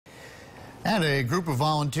And a group of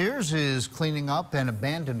volunteers is cleaning up an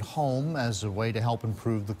abandoned home as a way to help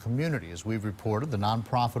improve the community. As we've reported, the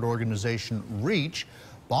nonprofit organization REACH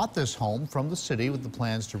bought this home from the city with the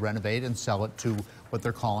plans to renovate and sell it to what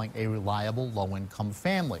they're calling a reliable low-income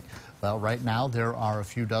family. Well, right now there are a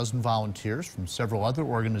few dozen volunteers from several other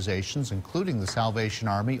organizations, including the Salvation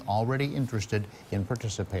Army, already interested in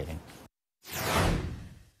participating.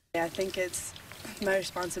 I think it's my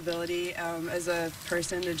responsibility as a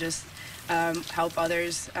person to just help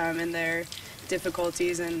others in their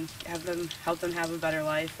difficulties and help them have a better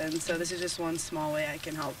life. And so this is just one small way I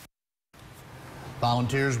can help.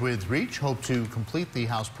 Volunteers with REACH hope to complete the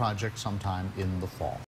house project sometime in the fall.